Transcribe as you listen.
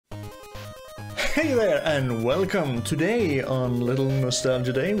Hey there and welcome! Today on Little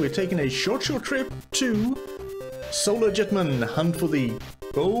Nostalgia Day we're taking a short trip to Solar Jetman, Hunt for the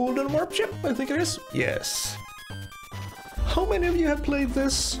Golden Warpship, I think it is? Yes. How many of you have played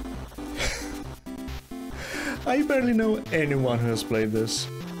this? I barely know anyone who has played this.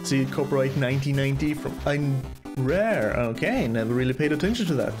 See, copyright 1990 from Rare. Okay, never really paid attention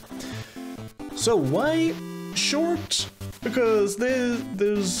to that. So why short? Because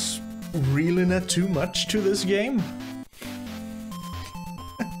there's really not too much to this game.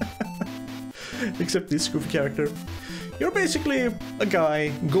 Except this goofy character. You're basically a guy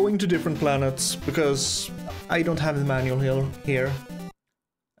going to different planets, because I don't have the manual here.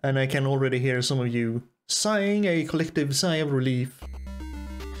 And I can already hear some of you sighing a collective sigh of relief.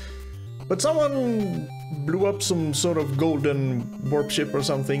 But someone blew up some sort of golden warpship or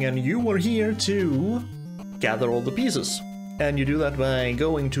something, and you were here to gather all the pieces. And you do that by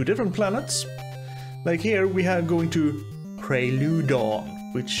going to different planets. Like here we have going to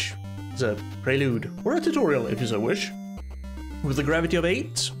Preludon, which is a prelude, or a tutorial if you so wish. With a gravity of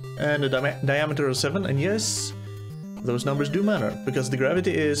 8 and a diameter of 7, and yes, those numbers do matter, because the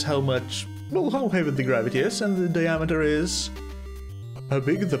gravity is how much, well, how heavy the gravity is, and the diameter is how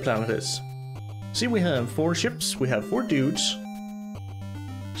big the planet is. See, we have 4 ships, we have 4 dudes.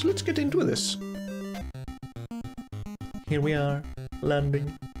 So let's get into this. Here we are,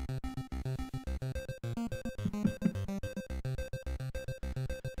 landing.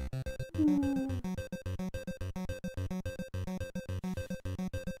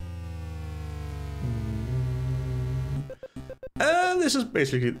 And this is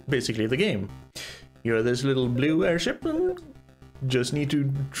basically the game. You're this little blue airship and just need to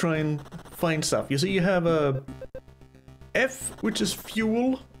try and find stuff. You see, you have a F, which is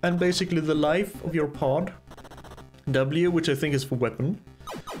fuel, and basically the life of your pod. W, which I think is for weapon.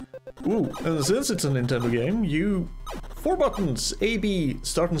 Ooh, and since it's a Nintendo game, 4 buttons, A, B,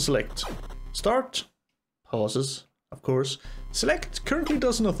 start and select. Start, pauses, of course. Select currently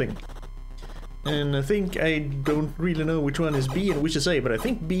does nothing. And I think I don't really know which one is B and which is A, but I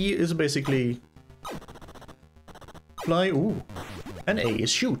think B is basically fly, ooh, and A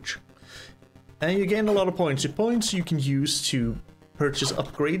is shoot. And you gain a lot of points. Your points you can use to purchase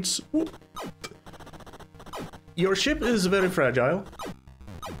upgrades. Ooh. Your ship is very fragile.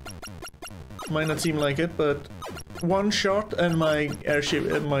 Might not seem like it, but one shot and my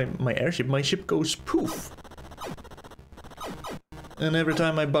airship, my ship goes poof. And every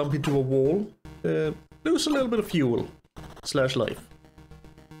time I bump into a wall, lose a little bit of fuel / life.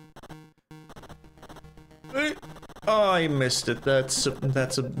 I missed it. That's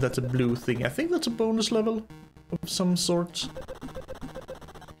a blue thing. I think that's a bonus level of some sort.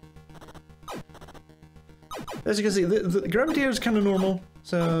 As you can see, the gravity here is kind of normal,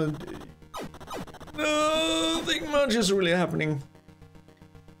 so nothing much is really happening.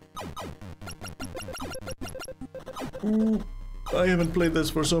 Ooh, I haven't played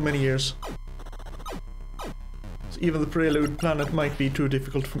this for so many years. So even the Prelude planet might be too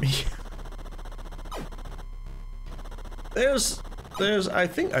difficult for me. I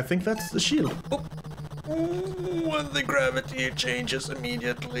think that's the shield. Oh. Ooh, and the gravity changes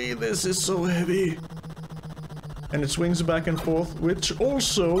immediately. This is so heavy. And it swings back and forth, which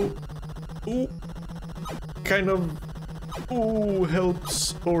also, ooh, kind of, ooh,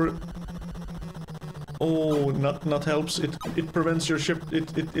 helps, or, oh, not helps. It prevents your ship.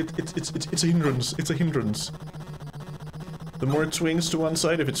 It's a hindrance. It's a hindrance. The more it swings to one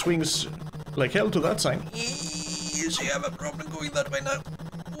side, if it swings like hell to that side, you have a problem going that way now.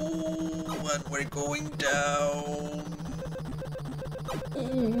 Ooh, and we're going down.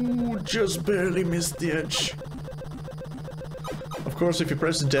 Ooh, just barely missed the edge. Of course, if you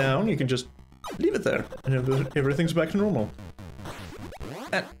press down, you can just leave it there, and everything's back to normal.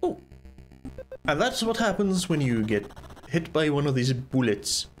 And oh, and that's what happens when you get hit by one of these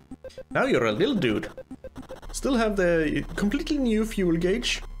bullets. Now you're a little dude. Still have the completely new fuel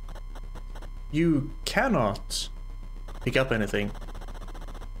gauge. You cannot pick up anything.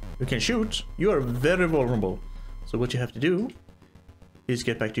 You can shoot. You are very vulnerable. So what you have to do is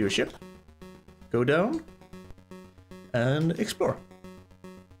get back to your ship, go down, and explore.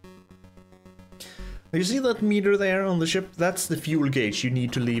 Now you see that meter there on the ship? That's the fuel gauge you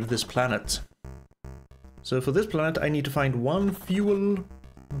need to leave this planet. So for this planet I need to find one fuel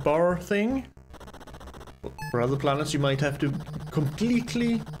bar thing. For other planets you might have to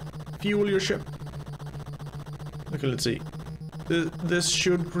completely fuel your ship. Okay, let's see. This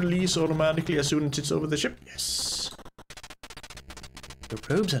should release automatically as soon as it's over the ship. Yes. The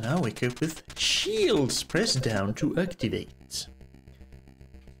probes are now equipped with shields. Press down to activate.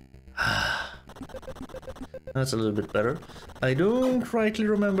 That's a little bit better. I don't rightly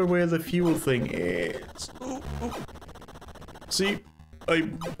remember where the fuel thing is. Oh, oh. See, I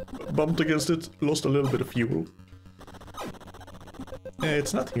bumped against it, lost a little bit of fuel.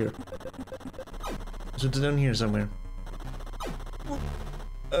 It's not here. So it's down here somewhere.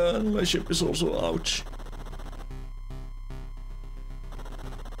 And my ship is also ouch.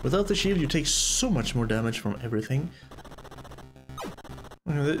 Without the shield, you take so much more damage from everything.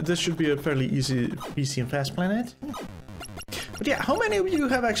 This should be a fairly easy and fast planet. But yeah, how many of you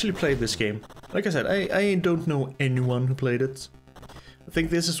have actually played this game? Like I said, I don't know anyone who played it. I think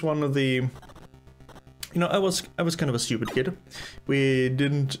this is one of the... You know, I was kind of a stupid kid. We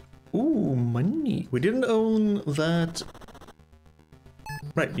didn't... Ooh, money. We didn't own that...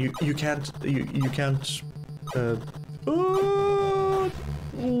 Right, you can't... You can't... Oh,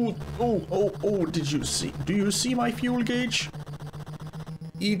 did you see... Do you see my fuel gauge?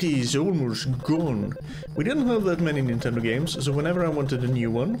 It is almost gone. We didn't have that many Nintendo games, so whenever I wanted a new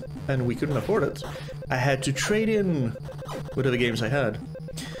one, and we couldn't afford it, I had to trade in whatever games I had.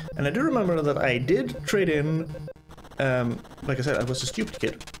 And I do remember that I did trade in, like I said, I was a stupid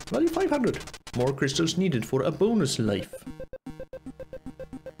kid. Value 500. More crystals needed for a bonus life.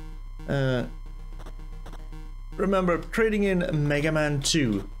 Remember trading in Mega Man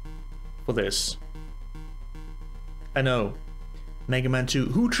 2 for this. I know. Mega Man 2.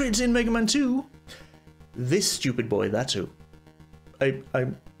 Who trades in Mega Man 2? This stupid boy, that's who. I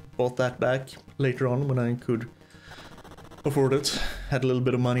bought that back later on when I could afford it. Had a little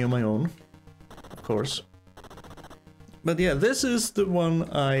bit of money on my own, of course. But yeah, this is the one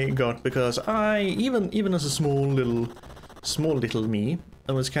I got because I, even as a small little me,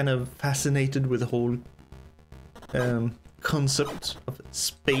 I was kind of fascinated with the whole concept of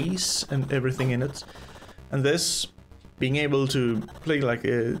space and everything in it. And this, being able to play like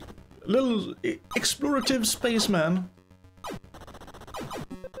a little explorative spaceman.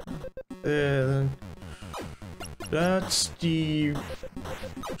 That's the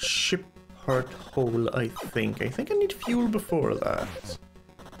ship heart hole, I think. I think I need fuel before that.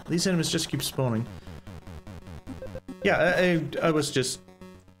 These enemies just keep spawning. Yeah, I was just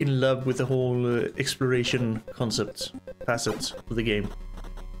in love with the whole exploration concept facet of the game.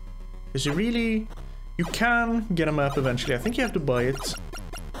 Because you can get a map eventually. I think you have to buy it.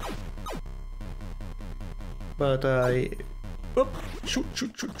 But oh, shoot.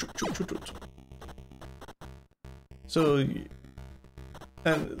 So,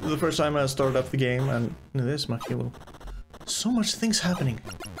 and the first time I started up the game, and there's my fuel. So much things happening.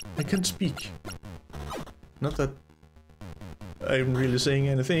 I can't speak. Not that I'm really saying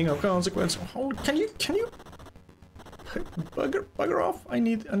anything of consequence. Oh, can you bugger off? I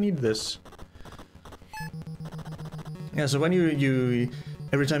need this. Yeah, so when you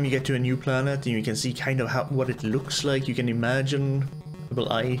every time you get to a new planet and you can see kind of what it looks like, you can imagine. Well,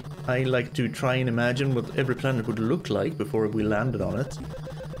 I like to try and imagine what every planet would look like before we landed on it,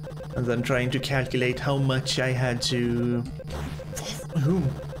 and then trying to calculate how much I had to. Whom?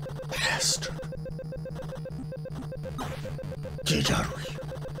 Bastard.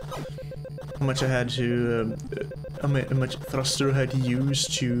 How much I had to, how much thruster I had to use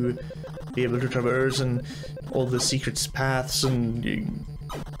to be able to traverse, and all the secret paths and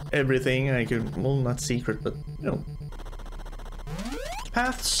everything I could, well, not secret, but, you know,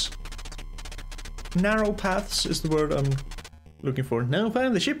 paths. Narrow paths is the word I'm looking for. Now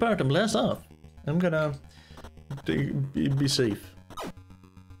find the ship part and blast off. I'm gonna be safe.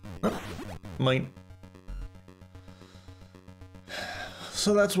 Oh, mine.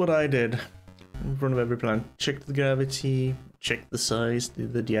 So that's what I did in front of every planet. Checked the gravity, checked the size,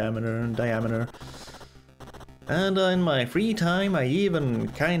 the diameter and diameter. And in my free time, I even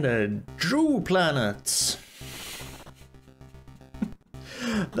kinda drew planets.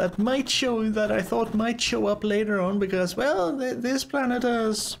 That might show, that I thought might show up later on, because, well, this planet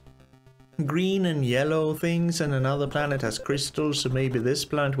has green and yellow things, and another planet has crystals, so maybe this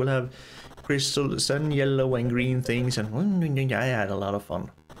planet will have crystals and yellow and green things, and I had a lot of fun.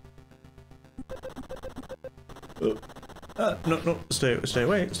 No, stay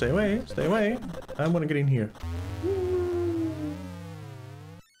away. I want to get in here.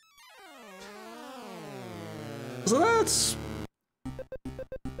 So that's...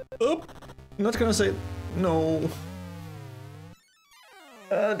 Oh, not gonna say... No.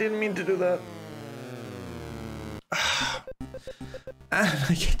 I didn't mean to do that. And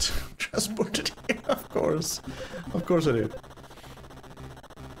I get transported here, of course. Of course I do.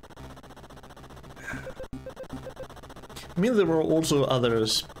 I mean, there were also other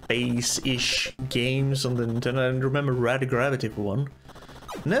space-ish games on the Nintendo. I remember Rad Gravity for one.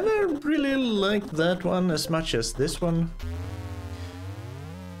 Never really liked that one as much as this one.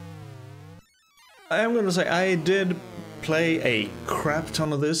 I am gonna say I did play a crap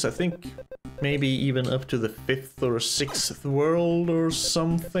ton of this. I think maybe even up to the 5th or 6th world or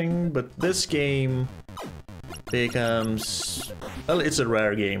something. But this game becomes... well, it's a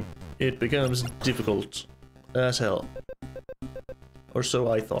rare game. It becomes difficult as hell. Or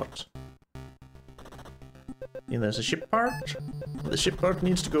so I thought. And there's a ship part. The ship part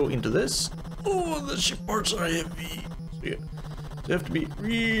needs to go into this. Oh, the ship parts are heavy. So yeah, you have to be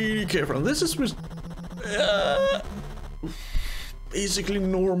really careful. And this is with basically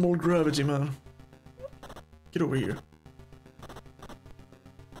normal gravity, man. Get over here.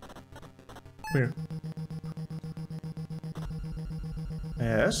 Here.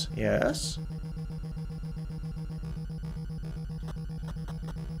 Yes, yes.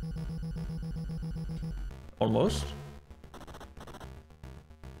 Almost.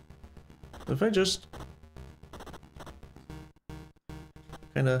 If I just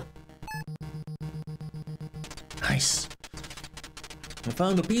kinda... nice. I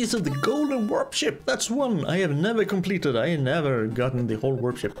found a piece of the Golden Warpship. That's one I have never completed. I have never gotten the whole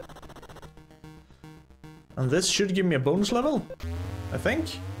warpship. And this should give me a bonus level, I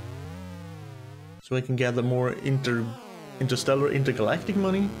think. So I can gather more interstellar, intergalactic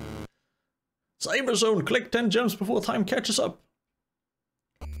money. Cyber Zone, collect 10 gems before time catches up.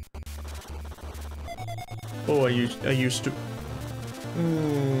 Oh, I used to...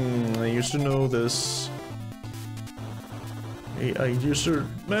 I used to know this. I used to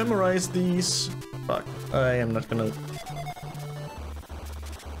memorize these. Fuck, I am not gonna...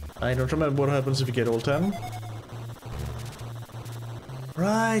 I don't remember what happens if you get all 10.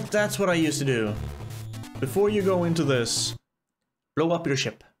 Right, that's what I used to do. Before you go into this, blow up your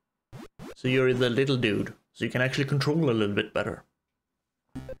ship. So you're the little dude, so you can actually control a little bit better.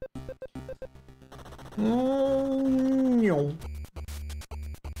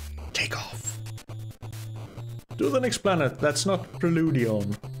 Take off. To the next planet, that's not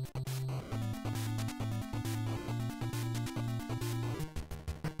Preludion.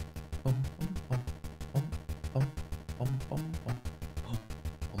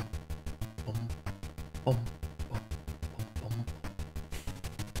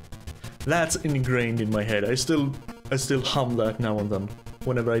 That's ingrained in my head. I still hum that now and then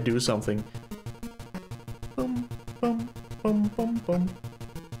whenever I do something. Bum, bum, bum, bum, bum.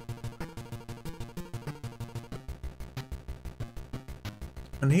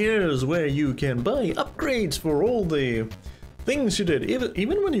 And here's where you can buy upgrades for all the things you did.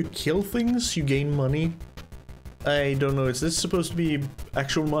 Even when you kill things, you gain money. I don't know, is this supposed to be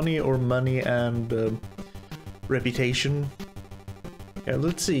actual money or money and reputation? Yeah,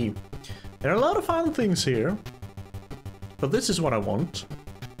 let's see. There are a lot of fun things here, but this is what I want.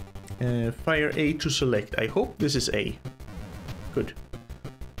 Fire A to select. I hope this is A. Good.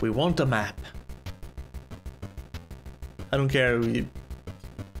 We want a map. I don't care.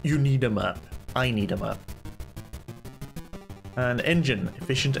 You need a map. I need a map. And engine.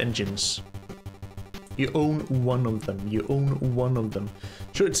 Efficient engines. You own one of them. You own one of them.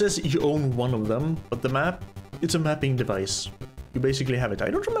 Sure, it says you own one of them, but the map, it's a mapping device. You basically have it. I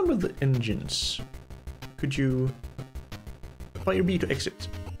don't remember the engines. Could you... Fire B to exit.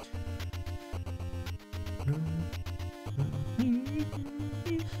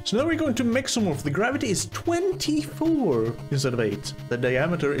 So now we're going to Mexomorph. The gravity is 24 instead of 8. The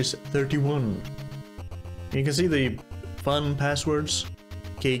diameter is 31. You can see the fun passwords.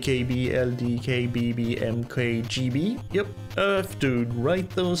 KKB, LDK, BB, MK, GB. Yep, have to write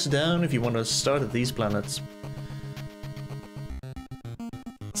those down if you want to start at these planets.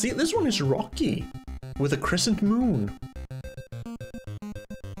 See, this one is rocky, with a crescent moon.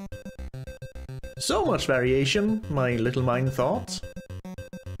 So much variation, my little mind thought.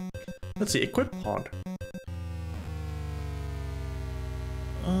 Let's see, equip pod.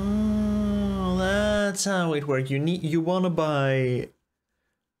 Oh, that's how it works. You want to buy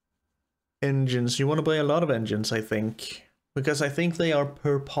engines. You want to buy a lot of engines, I think, because I think they are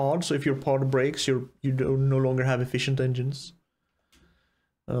per pod. So if your pod breaks, you no longer have efficient engines.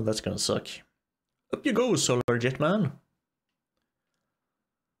 Oh, that's gonna suck. Up you go, Solar Jetman.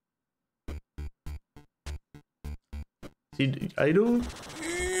 See, I don't...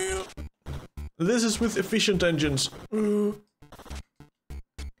 This is with efficient engines.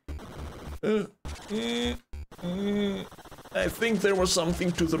 I think there was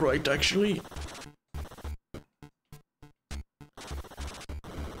something to the right, actually.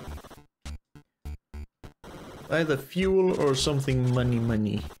 Either fuel or something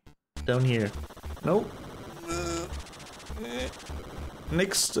money. Down here. Nope.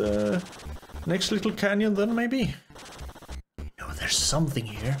 next little canyon then, maybe? No, there's something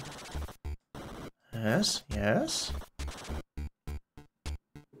here. Yes, yes.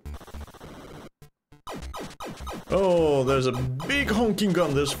 Oh, there's a big honking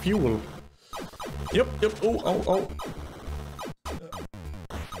gun. There's fuel. Yep, yep. Oh, oh, oh.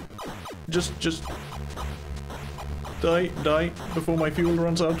 Just die before my fuel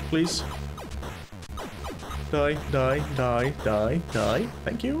runs out, please. Die.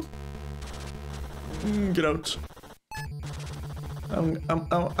 Thank you. Get out. I'm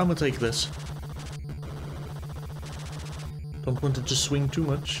gonna take this. Don't want it to swing too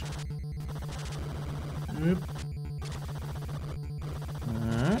much. Yep.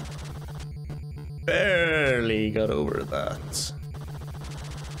 Barely got over that.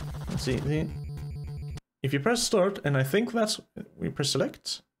 Let's see. If you press start, and I think that's... we press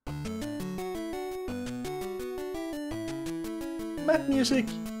select. Map music.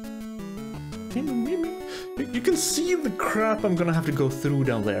 You can see the crap I'm gonna have to go through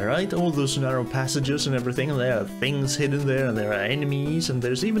down there, right? All those narrow passages and everything, and there are things hidden there, and there are enemies, and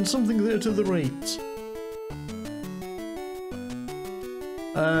there's even something there to the right.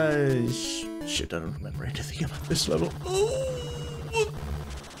 Shit, I don't remember anything about this level.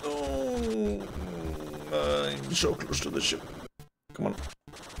 Oh, I'm so close to the ship. Come on.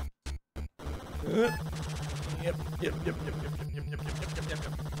 Yep.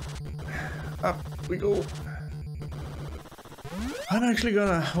 Up we go. I'm actually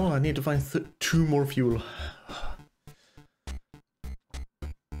gonna... oh, I need to find 2 more fuel.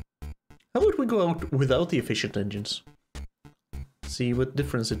 How about we go out without the efficient engines? See what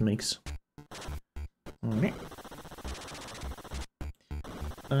difference it makes.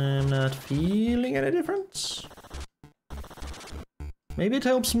 I'm not feeling any difference. Maybe it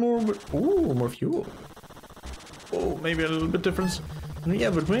helps more, but... ooh, more fuel. Oh, maybe a little bit difference. Yeah,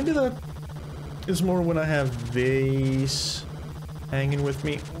 but maybe that is more when I have these hanging with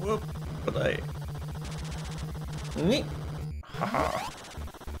me. Whoop, but I... haha.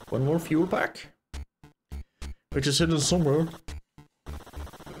 1 more fuel pack. Which is hidden somewhere.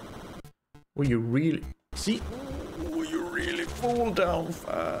 Will you really... see? Will you really fall down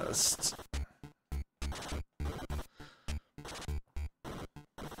fast?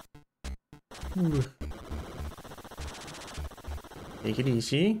 Ooh. Take it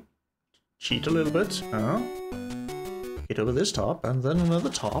easy. Cheat a little bit. Get over this top, and then another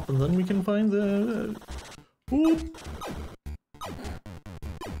top, and then we can find the... ooh.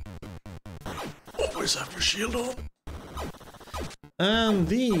 Always have your shield on. And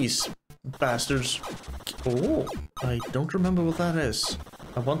these bastards. Oh, I don't remember what that is.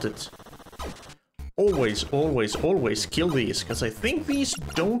 I want it. Always kill these, because I think these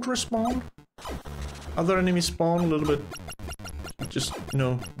don't respawn. Other enemies spawn a little bit, just, you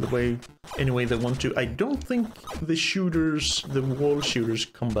know, the way, any way they want to. I don't think the shooters, the wall shooters,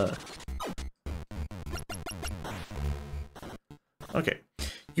 come back. Okay,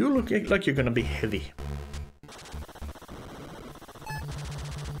 you look like you're gonna be heavy.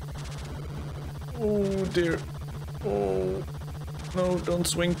 Oh dear. Oh no! Don't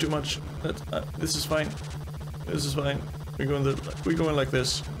swing too much. This is fine. This is fine. We're going like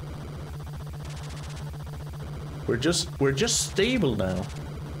this. We're just stable now.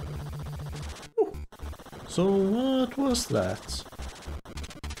 Ooh. So what was that?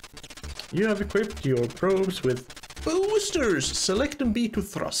 You have equipped your probes with boosters. Select them B to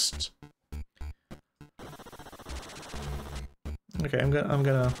thrust. Okay, I'm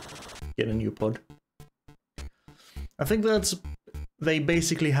gonna get a new pod. I think that's... they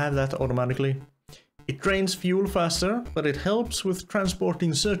basically have that automatically. It drains fuel faster, but it helps with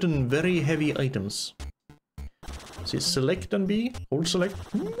transporting certain very heavy items. So select and B, hold select.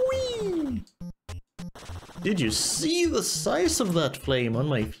 Whee! Did you see the size of that flame on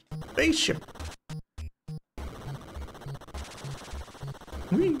my spaceship?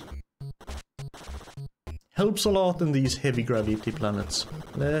 Whee! Helps a lot in these heavy gravity planets,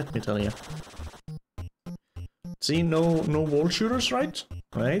 let me tell you. See, no wall shooters, right?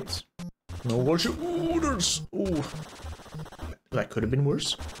 Right? No wall shooters! Ooh. That could have been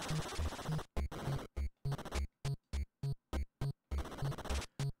worse.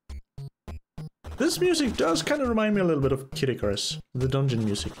 This music does kind of remind me a little bit of Kid Icarus, the dungeon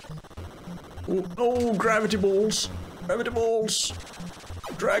music. Oh, no, gravity balls! Gravity balls!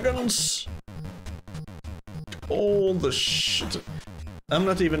 Dragons! All the shit. I'm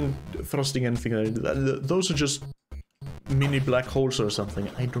not even thrusting anything. Those are just mini black holes or something.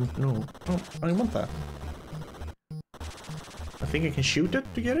 I don't know. Oh, I want that. I think I can shoot it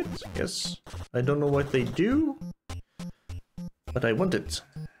to get it. Yes. I don't know what they do. But I want it.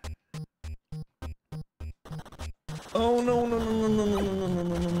 Oh no no no no no no no no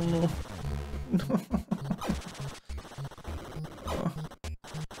no no no no.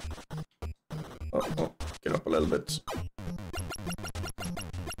 Oh, get up a little bit.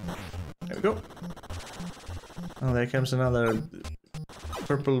 There we go. Oh, there comes another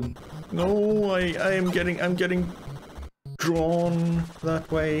purple. No, I'm getting drawn that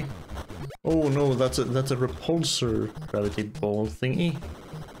way. Oh no, that's a repulsor gravity ball thingy.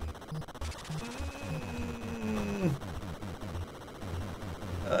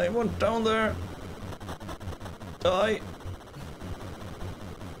 I went down there. Die.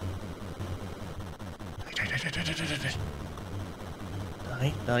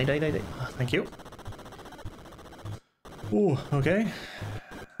 Die. Oh, thank you. Oh, okay.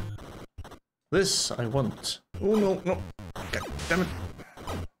 This I want. Oh no. God damn it.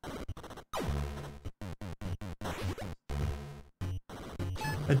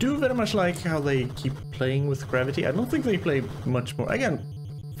 I do very much like how they keep playing with gravity. I don't think they play much more. Again,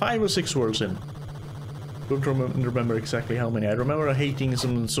 5 or 6 worlds in. Don't remember exactly how many. I remember hating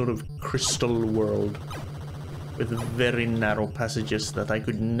some sort of crystal world with very narrow passages that I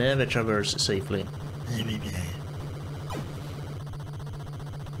could never traverse safely.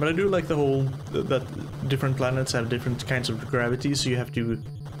 But I do like the whole that different planets have different kinds of gravity, so you have to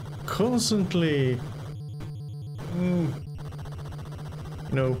constantly you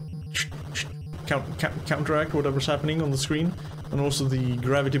know, counteract whatever's happening on the screen, and also the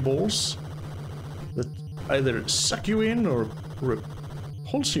gravity balls that either suck you in or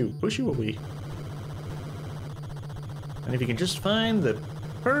repulse you, push you away. And if you can just find the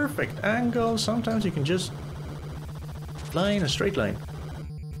perfect angle, sometimes you can just fly in a straight line.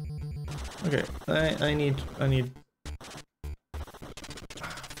 Okay, I need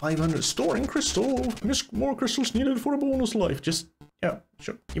 500 storing crystal. Just more crystals needed for a bonus life. Just yeah,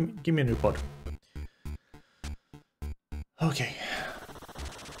 sure. Give me a new pod. Okay.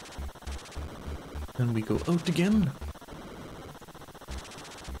 Then we go out again.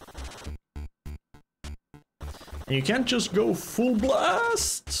 And you can't just go full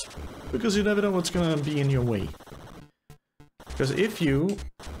blast, because you never know what's gonna be in your way. Because if you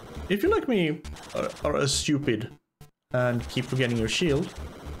like me are as stupid and keep forgetting your shield,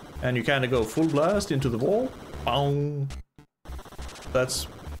 and you kind of go full blast into the wall, boom. That's,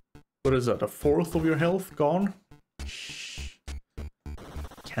 what is that, a fourth of your health gone? Shh.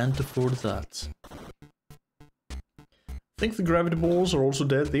 Can't afford that. I think the gravity balls are also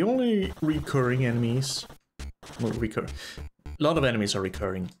dead. The only recurring enemies, well, a lot of enemies are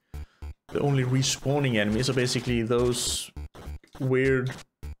recurring. The only respawning enemies are basically those weird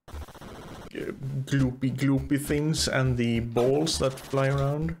gloopy things and the balls that fly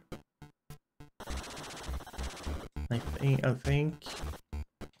around. I think,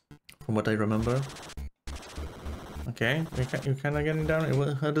 from what I remember. Okay, you're kind of getting down.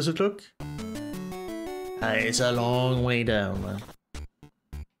 How does it look? It's a long way down, man.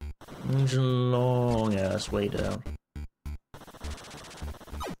 It's a long ass way down.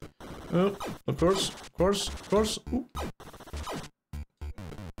 Oh, of course. Ooh.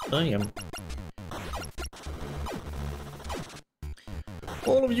 Damn.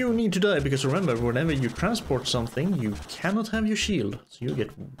 All of you need to die, because remember, whenever you transport something, you cannot have your shield, so you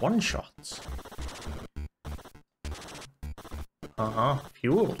get one shot.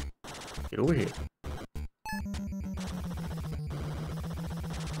 Fuel. Get over here.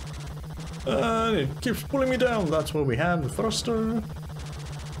 And it keeps pulling me down. That's where we have the thruster.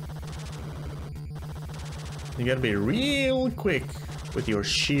 You gotta be real quick with your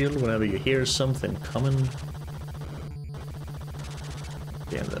shield whenever you hear something coming.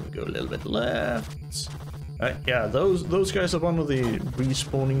 Okay, and then we go a little bit left. Yeah, those guys are one of the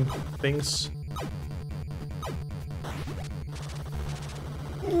respawning things.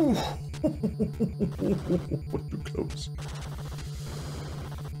 Ooh. Too close.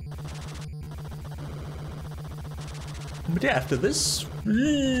 But yeah, after this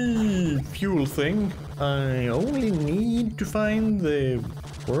fuel thing, I only need to find the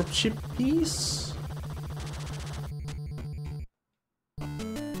warpship piece. I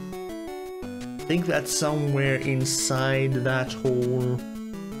think that's somewhere inside that whole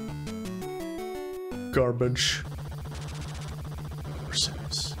garbage.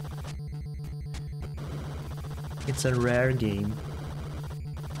 It's a rare game.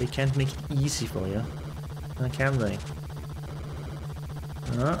 They can't make it easy for you, can they?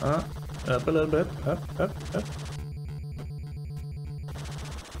 Up a little bit. Up.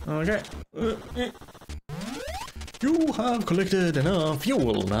 Okay. You have collected enough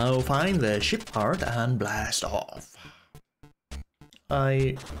fuel. Now find the ship part and blast off.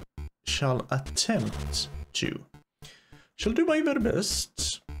 I shall attempt to. Shall do my very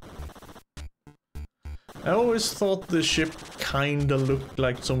best. I always thought the ship kinda looked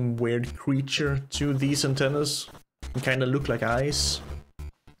like some weird creature to these antennas. It kinda looked like eyes.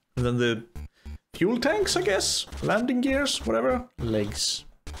 And then the fuel tanks, I guess? Landing gears, whatever. Legs.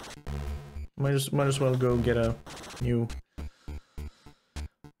 Might as well go get a new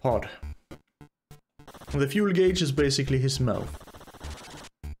pod. The fuel gauge is basically his mouth.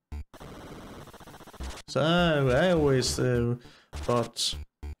 So I always thought,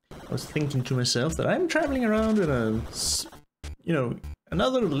 I was thinking to myself that I'm traveling around in a, you know,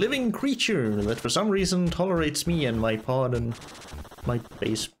 another living creature that for some reason tolerates me and my pod and my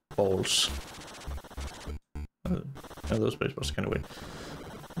baseballs. Oh, those baseballs are kind of weird.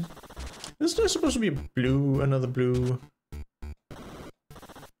 Is there supposed to be a blue, another blue?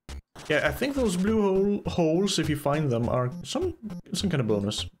 Yeah, I think those blue holes, if you find them, are some kind of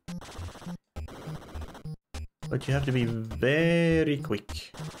bonus. But you have to be very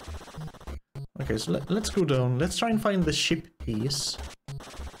quick. Okay, so let's go down. Let's try and find the ship piece.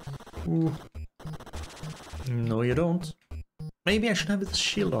 Ooh. No, you don't. Maybe I should have the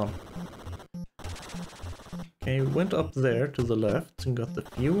shield on. Okay, went up there to the left and got the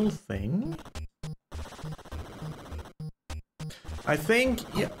fuel thing. I think,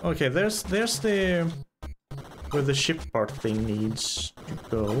 yeah, okay, there's the... where the ship part thing needs to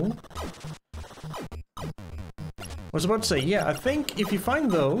go. I was about to say, yeah, I think if you find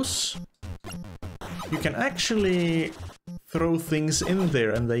those, you can actually throw things in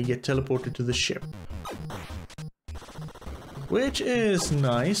there and they get teleported to the ship. Which is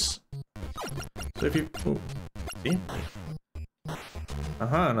nice. So if you... oh, see?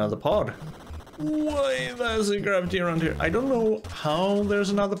 Aha, another pod. Why, there's a gravity around here. I don't know how there's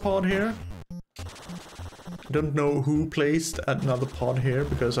another pod here. I don't know who placed another pod here,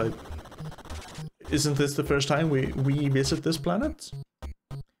 because I... Isn't this the first time we visit this planet?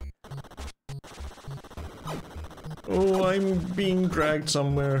 Oh, I'm being dragged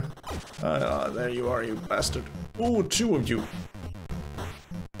somewhere. There you are, you bastard. Oh, two of you.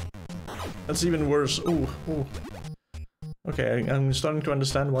 That's even worse. Oh, oh. Okay, I'm starting to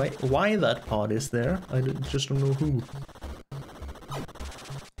understand why that pod is there. I just don't know who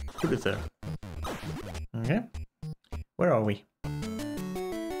put it there. Okay. Where are we?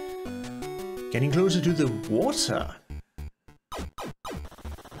 Getting closer to the water.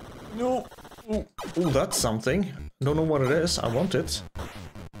 No. Oh, oh, that's something. Don't know what it is. I want it.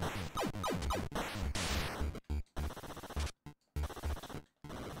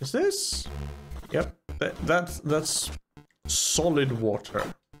 Is this? Yep. That's solid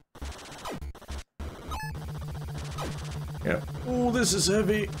water. Yeah. Oh, this is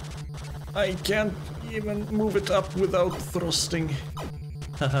heavy. I can't even move it up without thrusting.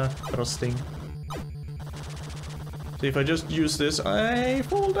 Haha, thrusting. So if I just use this, I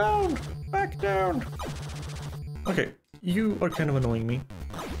fall down! Back down! Okay, you are kind of annoying me.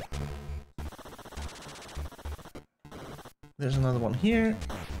 There's another one here.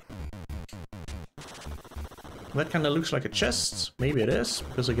 That kind of looks like a chest. Maybe it is,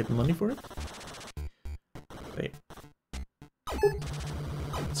 because I get money for it. Okay.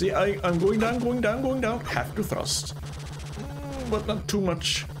 See, I'm going down, going down, going down. Have to thrust. But not too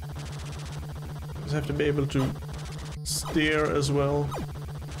much. Just have to be able to steer as well.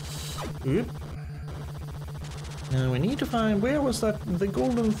 Oop. Now we need to find, where was that, the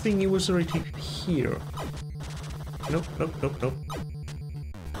golden thingy was already here. Nope, nope, nope, nope.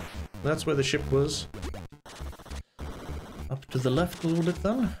 That's where the ship was. Up to the left a little bit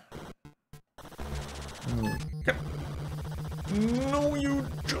then. Okay. No, you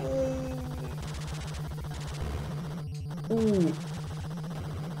don't. Ooh.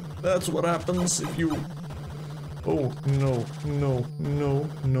 That's what happens if you... Oh, no, no, no,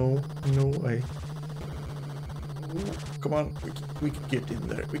 no, no, I... Ooh, come on, we can get in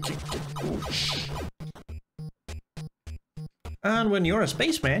there, we can get... Oh, shh. And when you're a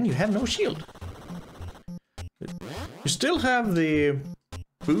spaceman, you have no shield. You still have the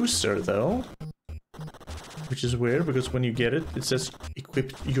booster, though. Which is weird, because when you get it, it says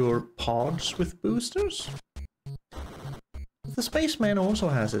equip your pods with boosters. The spaceman also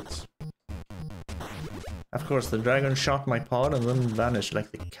has it. Of course, the dragon shot my pod and then vanished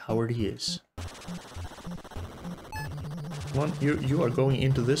like the coward he is. One, you are going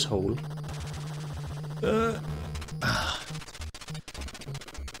into this hole.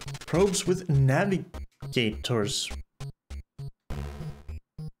 Probes with navigators.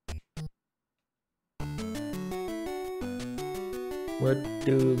 What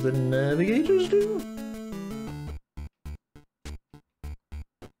do the navigators do?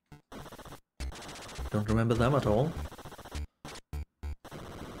 Don't remember them at all.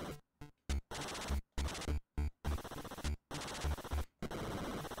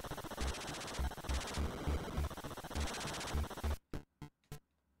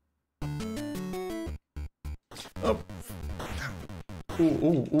 Oh.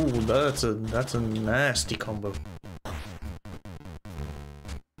 Ooh, that's a nasty combo.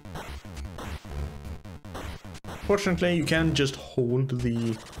 Fortunately, you can just hold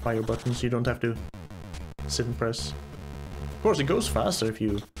the fire buttons, you don't have to sit and press. Of course, it goes faster if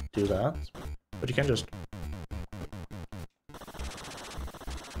you do that, but you can just...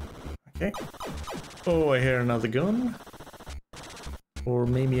 Okay. Oh, I hear another gun. Or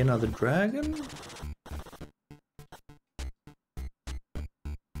maybe another dragon?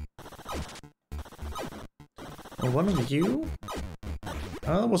 Or one of you?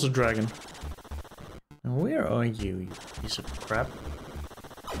 Oh, that was a dragon. Where are you, you piece of crap?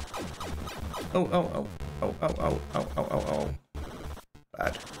 Oh.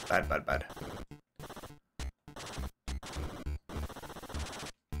 Bad. I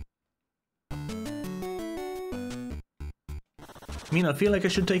mean, I feel like I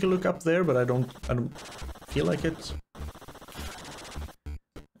should take a look up there, but I don't feel like it.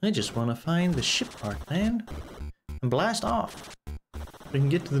 I just want to find the ship part, man. And blast off. We can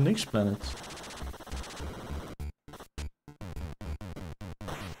get to the next planet.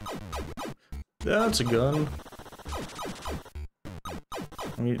 That's a gun.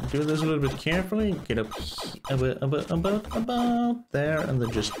 We do this a little bit carefully. Get up about there, and then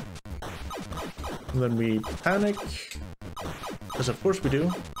just... And then we panic. Because of course we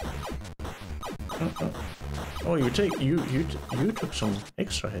do. Oh, you took some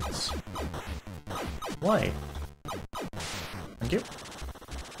extra hits. Why? Thank you.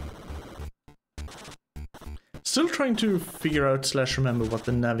 Still trying to figure out / remember what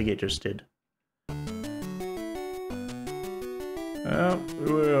the navigators did.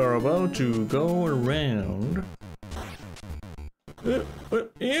 We're about to go around. Yep.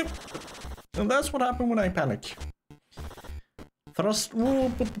 And that's what happened when I panic. Thrust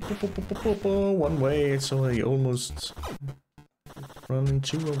one way, so I almost run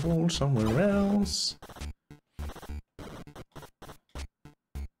into a wall somewhere else.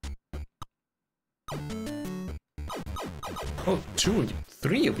 Oh, 2 of you,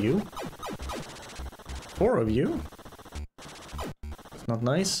 3 of you, 4 of you. It's not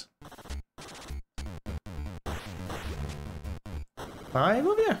nice. 5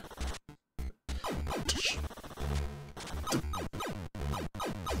 of you.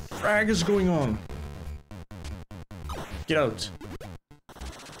 Frag is going on. Get out.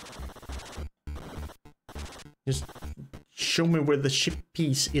 Just show me where the ship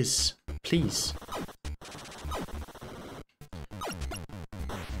piece is, please.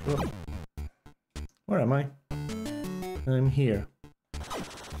 Oh. Where am I? I'm here.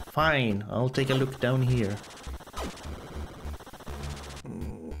 Fine, I'll take a look down here.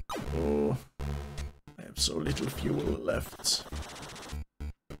 Oh, I have so little fuel left.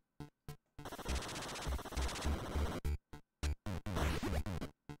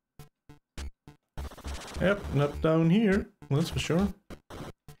 Yep, not down here, that's for sure.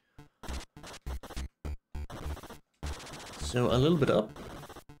 So a little bit up.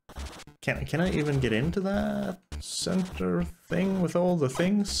 Can I even get into that center thing with all the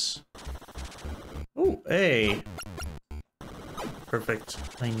things? Oh, hey! Perfect,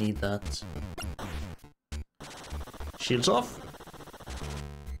 I need that. Shields off.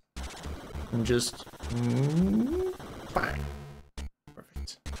 And just... bang!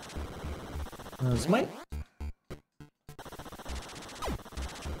 Perfect. That's mine.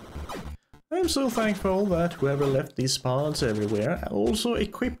 I'm so thankful that whoever left these pods everywhere also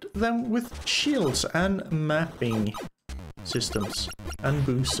equipped them with shields and mapping systems and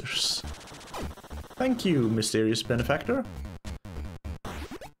boosters. Thank you, mysterious benefactor.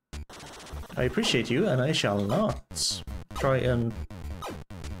 I appreciate you, and I shall not try and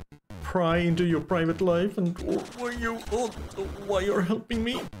pry into your private life and why you're helping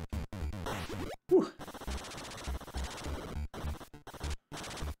me. Whew.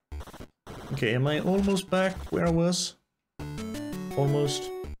 Okay, am I almost back where I was? Almost.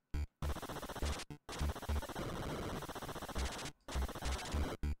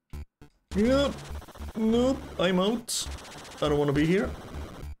 Yep. Nope, I'm out. I don't want to be here.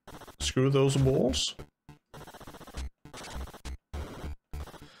 Screw those walls.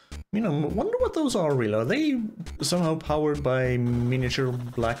 I mean, I wonder what those are really. Are they somehow powered by miniature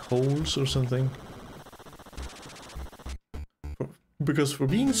black holes or something? Because for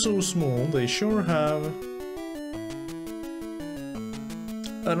being so small, they sure have...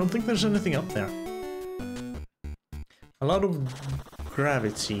 I don't think there's anything up there. A lot of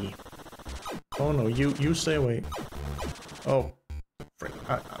gravity. Oh no, you stay away. Oh, frick.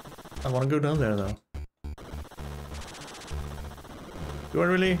 I want to go down there though. Do I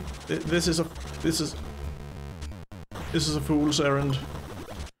really? This is a fool's errand.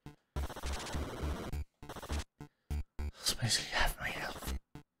 That's basically half my health.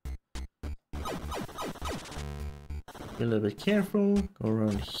 Be a little bit careful. Go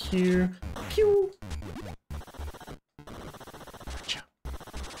around here. Pew! Gotcha.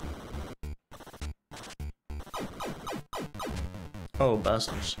 Oh,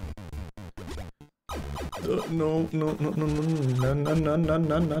 bastards. No.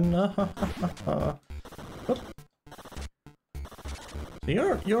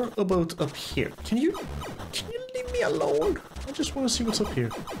 You're about up here. Can you leave me alone? I just want to see what's up here.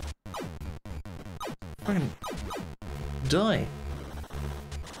 Fucking die.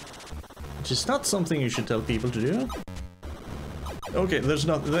 Which is not something you should tell people to do. Okay, there's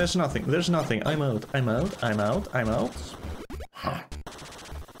nothing. I'm out. Huh.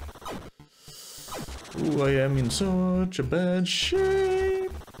 Ooh, I am in such a bad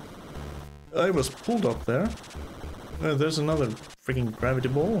shape. I was pulled up there. There's another freaking gravity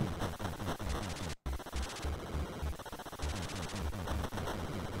ball.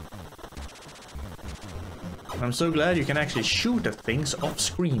 I'm so glad you can actually shoot at things off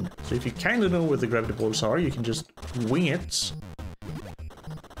screen. So if you kind of know where the gravity balls are, you can just wing it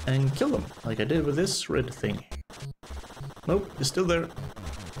and kill them, like I did with this red thing. Nope, it's still there.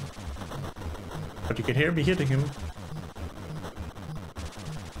 But you can hear me hitting him.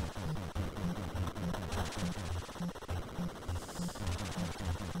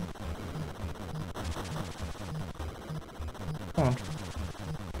 Come on.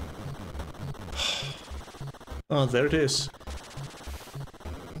 Oh, there it is.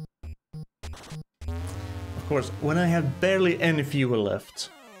 Of course, when I have barely any fuel left.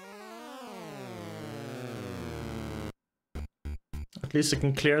 At least I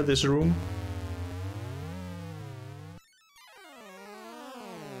can clear this room.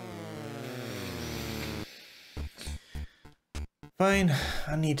 Fine,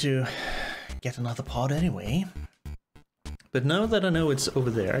 I need to get another pod anyway. But now that I know it's over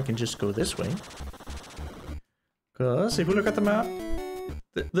there, I can just go this way. Because if we look at the map,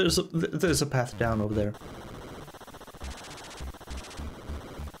 there's a path down over there.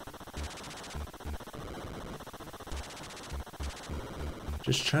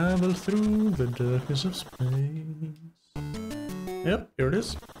 Just travel through the darkness of space. Yep, here it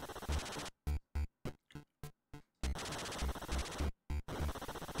is.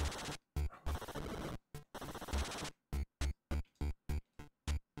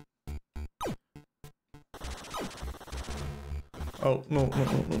 Oh no no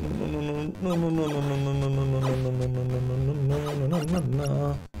no no no no no no no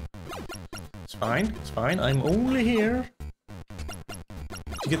no. It's fine. I'm only here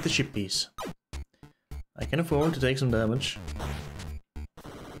to get the ship piece. I can afford to take some damage.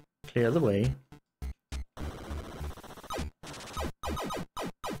 Clear the way.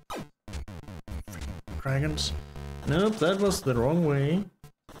 Dragons. Nope, that was the wrong way.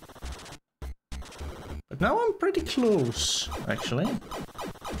 But now I'm pretty close, actually.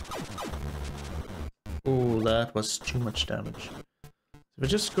 Oh, that was too much damage. If I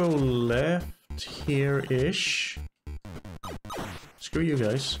just go left here-ish. Screw you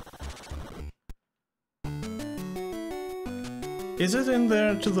guys. Is it in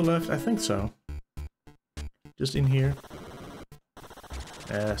there to the left? I think so. Just in here.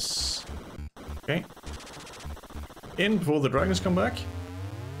 Yes. Okay. In before the dragons come back.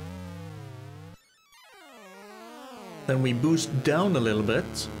 Then we boost down a little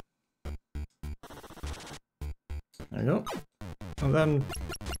bit. There you go. And then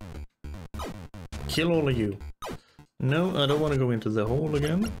kill all of you. No, I don't want to go into the hole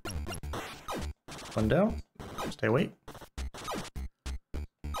again. One down. Stay away.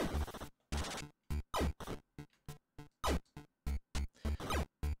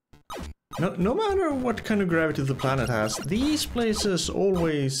 No matter what kind of gravity the planet has, these places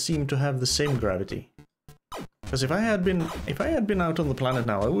always seem to have the same gravity. Because if I had been out on the planet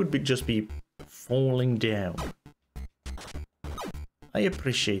now, I would just be falling down. I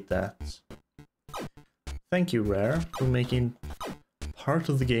appreciate that. Thank you, Rare, for making part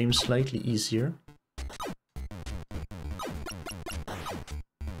of the game slightly easier.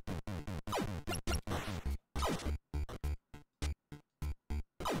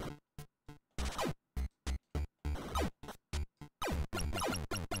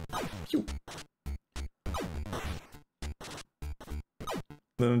 Phew.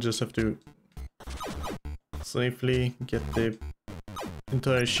 Then I just have to safely get the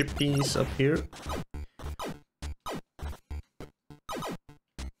entire ship piece up here.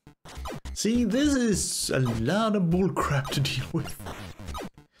 See, this is a lot of bullcrap to deal with.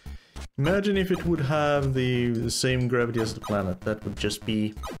 Imagine if it would have the same gravity as the planet. That would just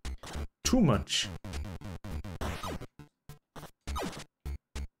be too much.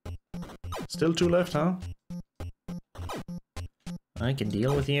 Still 2 left, huh? I can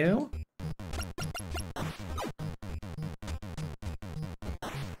deal with you.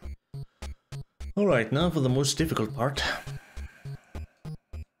 Alright, now for the most difficult part.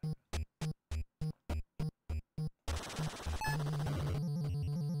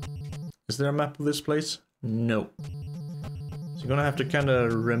 Is there a map of this place? No. So you're gonna have to kind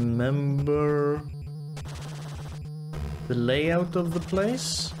of remember the layout of the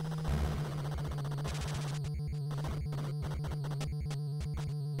place.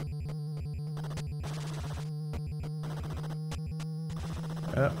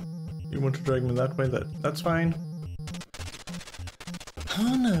 You want to drag me that way? That's fine.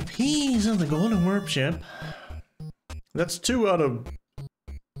 On a piece of the Golden Warpship. That's 2 out of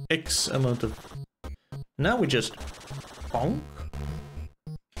X amount of... Now we just bonk.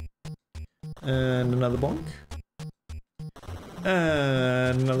 And another bonk.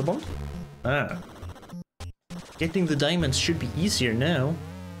 And another bonk. Ah. Getting the diamonds should be easier now.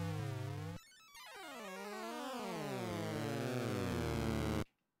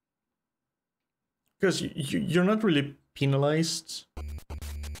 Because you're not really penalized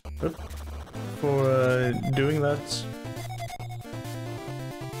for doing that.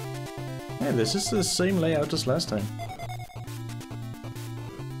 Yeah, this is the same layout as last time.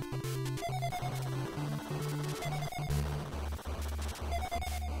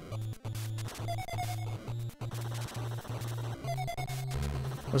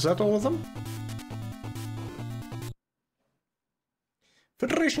 Was that all of them?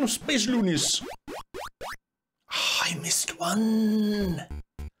 Federation of Space Loonies! Oh, I missed one!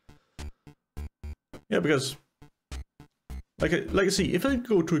 Yeah, because... Like I see, if I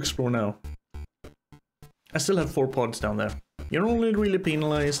go to explore now, I still have 4 pods down there. You're only really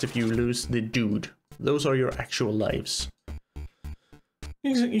penalized if you lose the dude. Those are your actual lives.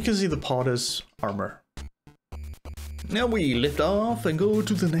 You can see the pod as armor. Now we lift off and go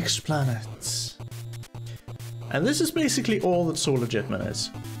to the next planet. And this is basically all that Solar Jetman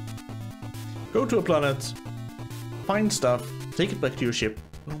is. Go to a planet, find stuff, take it back to your ship.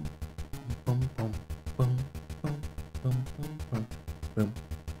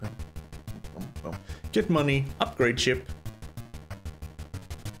 Get money, upgrade ship,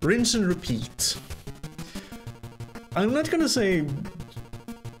 rinse and repeat. I'm not gonna say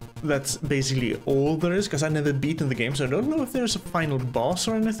that's basically all there is, because I've never beaten the game, so I don't know if there's a final boss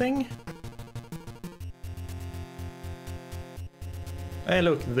or anything. Hey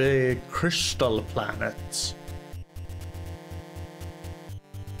look, the crystal planets.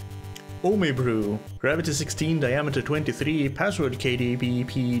 Omebrew, gravity 16, diameter 23, password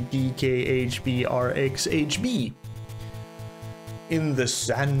KDBPDKHBRXHB. In the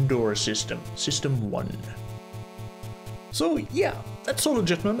Sandor system, system 1. So yeah, that's Solar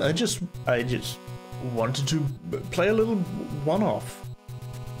Jetman. I just wanted to play a little one-off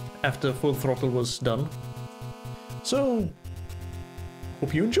after Full Throttle was done. So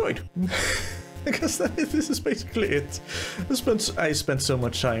hope you enjoyed. Because this is basically it. I spent so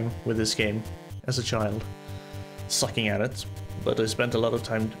much time with this game as a child, sucking at it, but I spent a lot of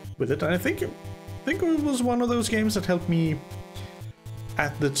time with it, and I think it was one of those games that helped me,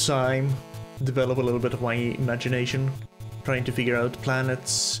 at the time, develop a little bit of my imagination, trying to figure out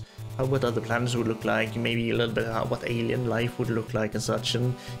planets, what other planets would look like, maybe a little bit about what alien life would look like and such,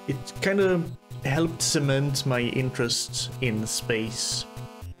 and it kind of helped cement my interest in space.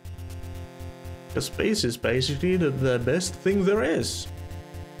 Because space is basically the best thing there is.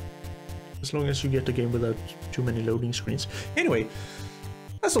 As long as you get the game without too many loading screens. Anyway,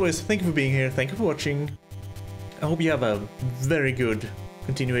 as always, thank you for being here, thank you for watching. I hope you have a very good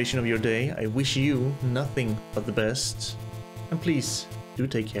continuation of your day. I wish you nothing but the best. And please, do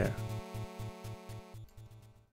take care.